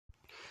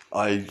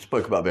I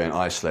spoke about being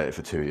isolated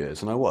for 2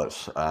 years, and I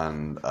was,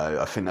 and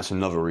I think that's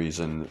another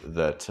reason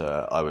that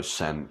I was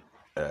sent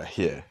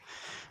here,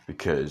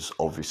 because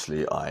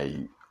obviously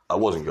I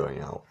wasn't going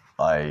out.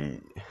 I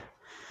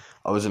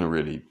was in a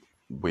really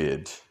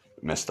weird,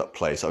 messed up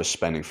place. I was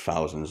spending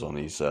thousands on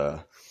these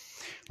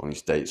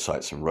date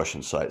sites and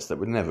Russian sites that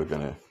were never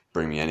gonna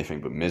bring me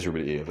anything but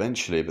misery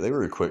eventually, but they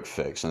were a quick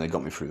fix and they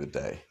got me through the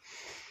day.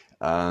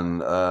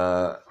 And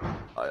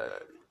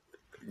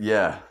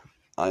yeah,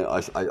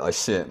 I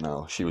see it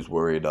now. She was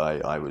worried.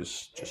 I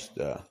was just,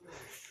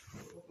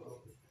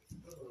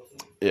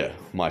 yeah,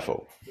 my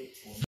fault.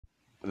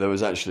 There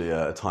was actually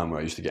a time where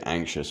I used to get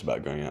anxious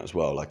about going out as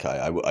well. Like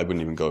I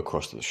wouldn't even go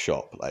across to the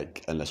shop,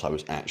 like unless I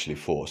was actually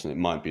forced. And it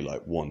might be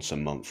like once a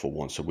month or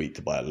once a week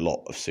to buy a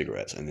lot of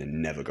cigarettes and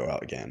then never go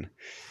out again.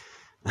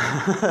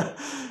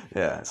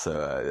 Yeah,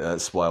 so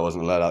that's why I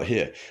wasn't allowed out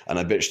here. And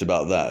I bitched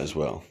about that as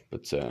well.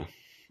 But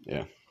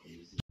yeah.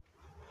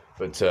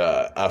 But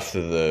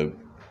after the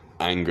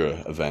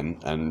anger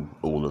event and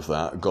all of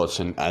that,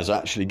 Godson has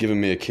actually given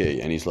me a key,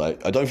 and he's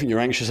like, "I don't think you're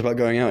anxious about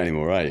going out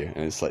anymore, are you?"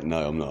 And it's like,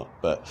 "No, I'm not."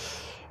 But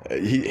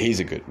he's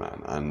a good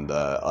man, and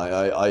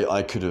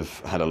I could have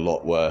had a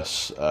lot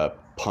worse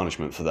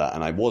punishment for that,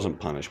 and I wasn't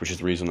punished, which is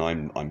the reason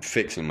I'm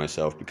fixing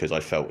myself, because I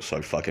felt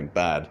so fucking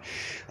bad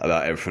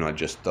about everything I'd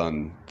just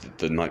done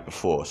the night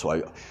before.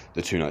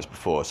 The 2 nights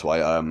before.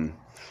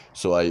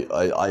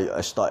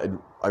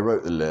 I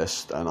wrote the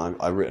list, and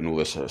I've written all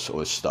this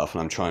sort of stuff,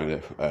 and I'm trying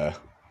to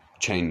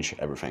change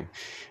everything.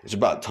 It's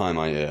about time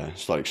I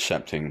start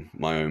accepting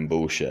my own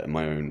bullshit and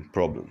my own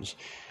problems.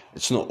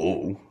 It's not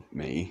all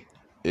me.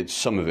 It's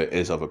some of it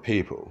is other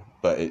people,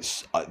 but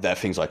they're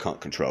things I can't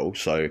control.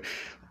 So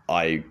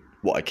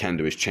what I can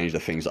do is change the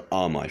things that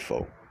are my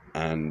fault,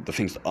 and the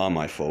things that are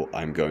my fault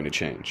I'm going to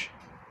change.